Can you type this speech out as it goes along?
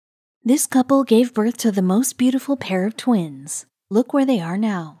This couple gave birth to the most beautiful pair of twins. Look where they are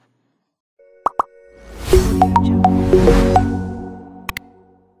now.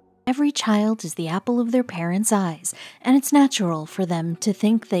 Every child is the apple of their parents' eyes, and it's natural for them to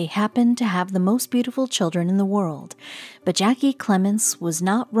think they happen to have the most beautiful children in the world. But Jackie Clements was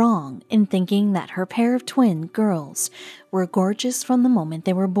not wrong in thinking that her pair of twin girls were gorgeous from the moment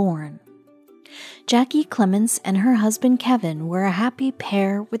they were born. Jackie Clements and her husband Kevin were a happy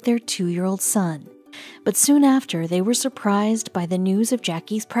pair with their 2-year-old son, but soon after they were surprised by the news of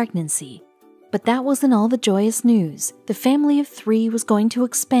Jackie's pregnancy. But that wasn't all the joyous news. The family of 3 was going to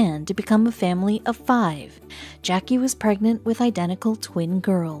expand to become a family of 5. Jackie was pregnant with identical twin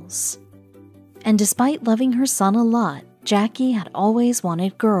girls. And despite loving her son a lot, Jackie had always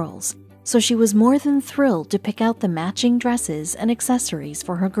wanted girls, so she was more than thrilled to pick out the matching dresses and accessories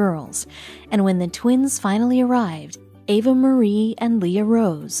for her girls. And when the twins finally arrived, Ava Marie and Leah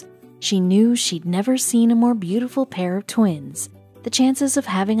Rose, she knew she'd never seen a more beautiful pair of twins. The chances of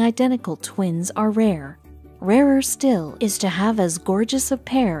having identical twins are rare. Rarer still is to have as gorgeous a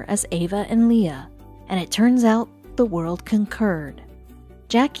pair as Ava and Leah, and it turns out the world concurred.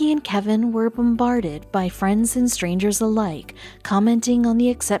 Jackie and Kevin were bombarded by friends and strangers alike, commenting on the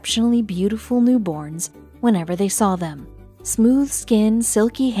exceptionally beautiful newborns whenever they saw them. Smooth skin,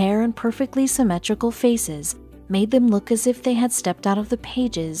 silky hair, and perfectly symmetrical faces made them look as if they had stepped out of the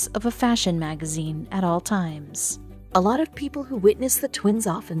pages of a fashion magazine at all times. A lot of people who witnessed the twins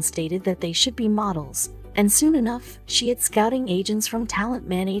often stated that they should be models, and soon enough, she had scouting agents from talent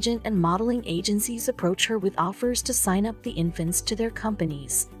management and modeling agencies approach her with offers to sign up the infants to their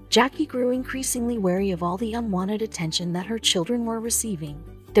companies. Jackie grew increasingly wary of all the unwanted attention that her children were receiving.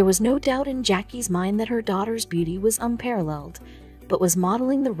 There was no doubt in Jackie's mind that her daughter's beauty was unparalleled, but was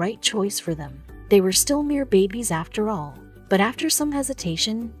modeling the right choice for them? They were still mere babies after all. But after some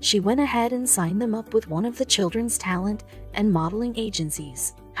hesitation, she went ahead and signed them up with one of the children's talent and modeling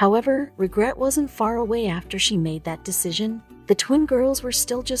agencies. However, regret wasn't far away after she made that decision. The twin girls were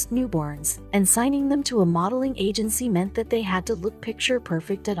still just newborns, and signing them to a modeling agency meant that they had to look picture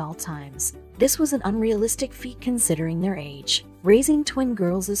perfect at all times. This was an unrealistic feat considering their age. Raising twin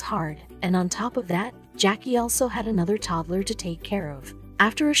girls is hard, and on top of that, Jackie also had another toddler to take care of.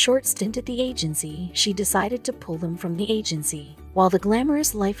 After a short stint at the agency, she decided to pull them from the agency. While the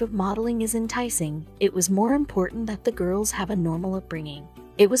glamorous life of modeling is enticing, it was more important that the girls have a normal upbringing.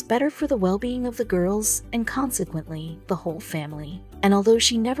 It was better for the well-being of the girls, and consequently, the whole family. And although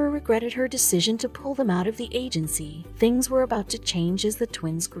she never regretted her decision to pull them out of the agency, things were about to change as the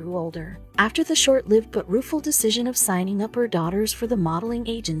twins grew older. After the short-lived but rueful decision of signing up her daughters for the modeling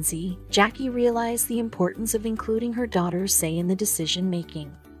agency, Jackie realized the importance of including her daughters' say in the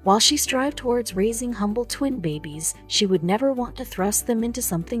decision-making. While she strived towards raising humble twin babies, she would never want to thrust them into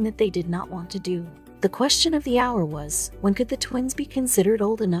something that they did not want to do. The question of the hour was, when could the twins be considered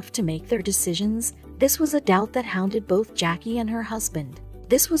old enough to make their decisions? This was a doubt that hounded both Jackie and her husband.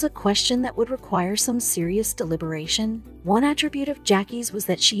 This was a question that would require some serious deliberation. One attribute of Jackie's was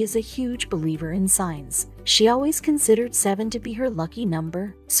that she is a huge believer in signs. She always considered 7 to be her lucky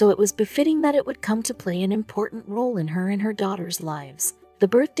number, so it was befitting that it would come to play an important role in her and her daughters' lives. The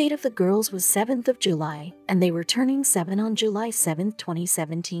birth date of the girls was 7th of July, and they were turning 7 on July 7,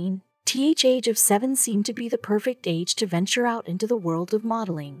 2017. The age of 7 seemed to be the perfect age to venture out into the world of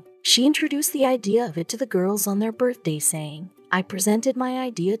modeling. She introduced the idea of it to the girls on their birthday, saying, "I presented my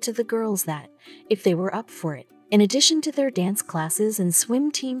idea to the girls that, if they were up for it, in addition to their dance classes and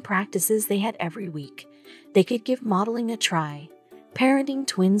swim team practices they had every week, they could give modeling a try. Parenting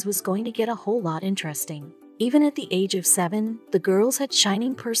twins was going to get a whole lot interesting." Even at the age of 7, the girls had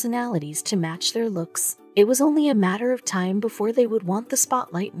shining personalities to match their looks. It was only a matter of time before they would want the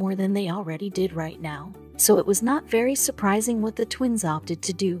spotlight more than they already did right now. So it was not very surprising what the twins opted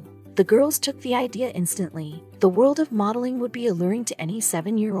to do. The girls took the idea instantly. The world of modeling would be alluring to any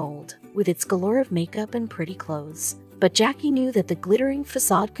 7-year-old, with its galore of makeup and pretty clothes. But Jackie knew that the glittering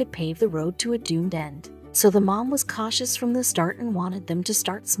facade could pave the road to a doomed end. So the mom was cautious from the start and wanted them to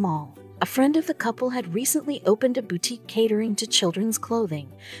start small. A friend of the couple had recently opened a boutique catering to children's clothing,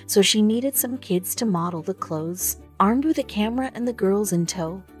 so she needed some kids to model the clothes. Armed with a camera and the girls in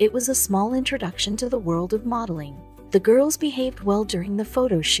tow, it was a small introduction to the world of modeling. The girls behaved well during the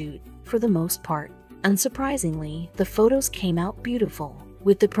photo shoot, for the most part. Unsurprisingly, the photos came out beautiful.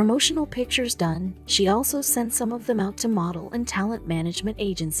 With the promotional pictures done, she also sent some of them out to model and talent management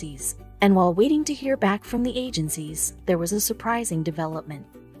agencies. And while waiting to hear back from the agencies, there was a surprising development.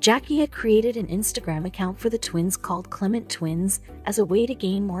 Jackie had created an Instagram account for the twins called Clement Twins as a way to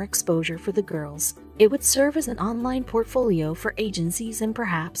gain more exposure for the girls. It would serve as an online portfolio for agencies and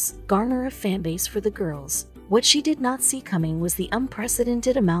perhaps garner a fanbase for the girls. What she did not see coming was the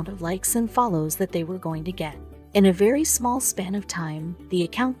unprecedented amount of likes and follows that they were going to get. In a very small span of time, the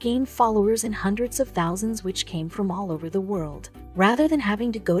account gained followers in hundreds of thousands, which came from all over the world. Rather than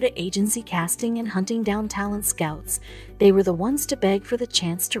having to go to agency casting and hunting down talent scouts, they were the ones to beg for the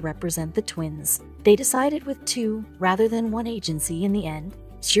chance to represent the twins. They decided with 2 rather than 1 agency in the end: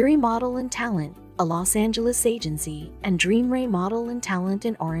 Shuri Model and Talent, a Los Angeles agency, and Dream Ray Model and Talent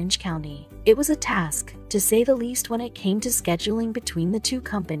in Orange County. It was a task, to say the least, when it came to scheduling between the 2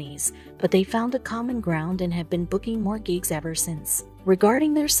 companies, but they found a common ground and have been booking more gigs ever since.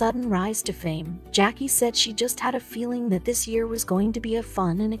 Regarding their sudden rise to fame, Jackie said she just had a feeling that this year was going to be a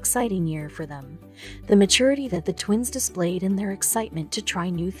fun and exciting year for them. The maturity that the twins displayed and their excitement to try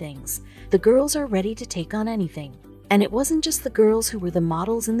new things. The girls are ready to take on anything. And it wasn't just the girls who were the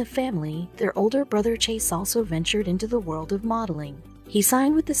models in the family. Their older brother Chase also ventured into the world of modeling. He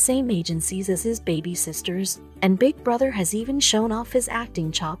signed with the same agencies as his baby sisters, and Big Brother has even shown off his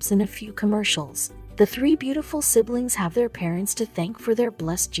acting chops in a few commercials. The 3 beautiful siblings have their parents to thank for their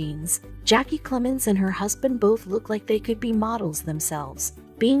blessed genes. Jackie Clements and her husband both look like they could be models themselves.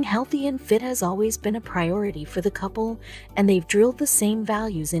 Being healthy and fit has always been a priority for the couple, and they've drilled the same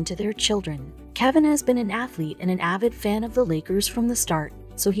values into their children. Kevin has been an athlete and an avid fan of the Lakers from the start,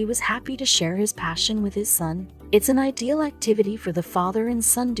 so he was happy to share his passion with his son. It's an ideal activity for the father and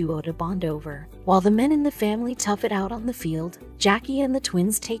son duo to bond over. While the men in the family tough it out on the field, Jackie and the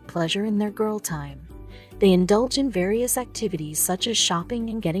twins take pleasure in their girl time. They indulge in various activities such as shopping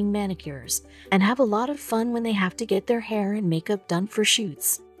and getting manicures, and have a lot of fun when they have to get their hair and makeup done for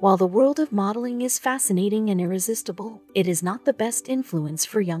shoots. While the world of modeling is fascinating and irresistible, it is not the best influence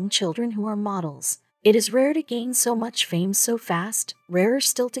for young children who are models. It is rare to gain so much fame so fast, rarer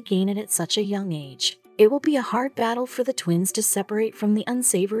still to gain it at such a young age. It will be a hard battle for the twins to separate from the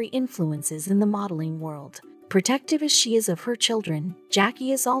unsavory influences in the modeling world. Protective as she is of her children,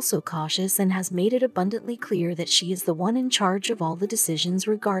 Jackie is also cautious and has made it abundantly clear that she is the one in charge of all the decisions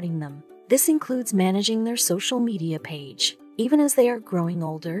regarding them. This includes managing their social media page. Even as they are growing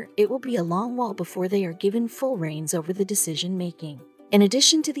older, it will be a long while before they are given full reins over the decision-making. In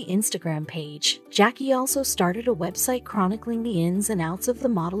addition to the Instagram page, Jackie also started a website chronicling the ins and outs of the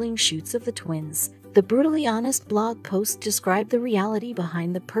modeling shoots of the twins. The Brutally Honest blog post described the reality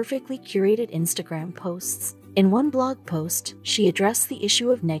behind the perfectly curated Instagram posts. In one blog post, she addressed the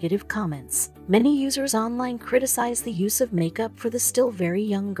issue of negative comments. Many users online criticized the use of makeup for the still very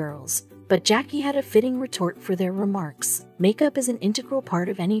young girls, but Jackie had a fitting retort for their remarks. Makeup is an integral part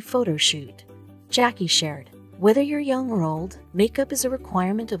of any photo shoot. Jackie shared, "Whether you're young or old, makeup is a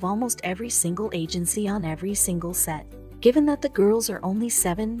requirement of almost every single agency on every single set. Given that the girls are only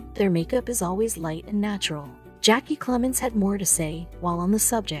 7, their makeup is always light and natural." Jackie Clements had more to say while on the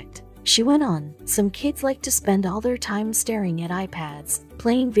subject. She went on, "Some kids like to spend all their time staring at iPads,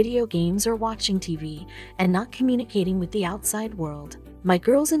 playing video games or watching TV, and not communicating with the outside world. My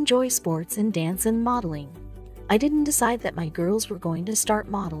girls enjoy sports and dance and modeling. I didn't decide that my girls were going to start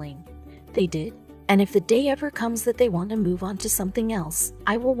modeling. They did. And if the day ever comes that they want to move on to something else,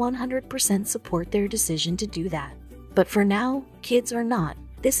 I will 100% support their decision to do that. But for now, kids or not,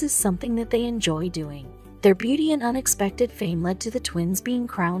 this is something that they enjoy doing." Their beauty and unexpected fame led to the twins being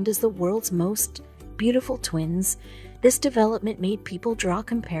crowned as the world's most beautiful twins. This development made people draw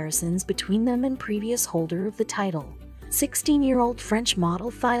comparisons between them and previous holder of the title, 16-year-old French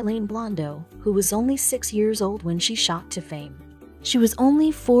model Thylane Blondeau, who was only 6 years old when she shot to fame. She was only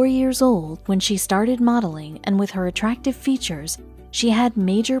 4 years old when she started modeling, and with her attractive features, she had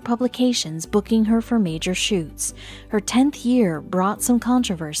major publications booking her for major shoots. Her 10th year brought some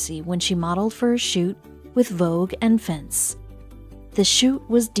controversy when she modeled for a shoot with Vogue and Fence. The shoot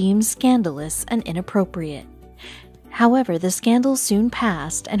was deemed scandalous and inappropriate. However, the scandal soon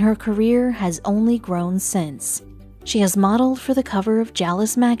passed and her career has only grown since. She has modeled for the cover of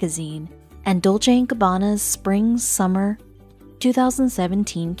Jealous magazine and Dolce & Gabbana's Spring-Summer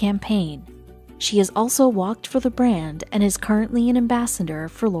 2017 campaign. She has also walked for the brand and is currently an ambassador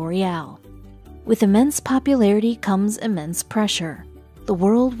for L'Oreal. With immense popularity comes immense pressure. The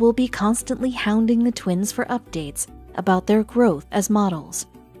world will be constantly hounding the twins for updates about their growth as models.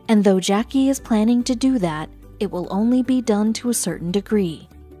 And though Jackie is planning to do that, it will only be done to a certain degree.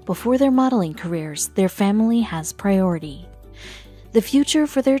 Before their modeling careers, their family has priority. The future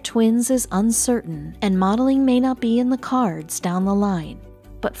for their twins is uncertain, and modeling may not be in the cards down the line.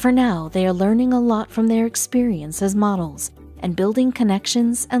 But for now, they are learning a lot from their experience as models, and building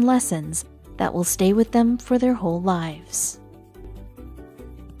connections and lessons that will stay with them for their whole lives.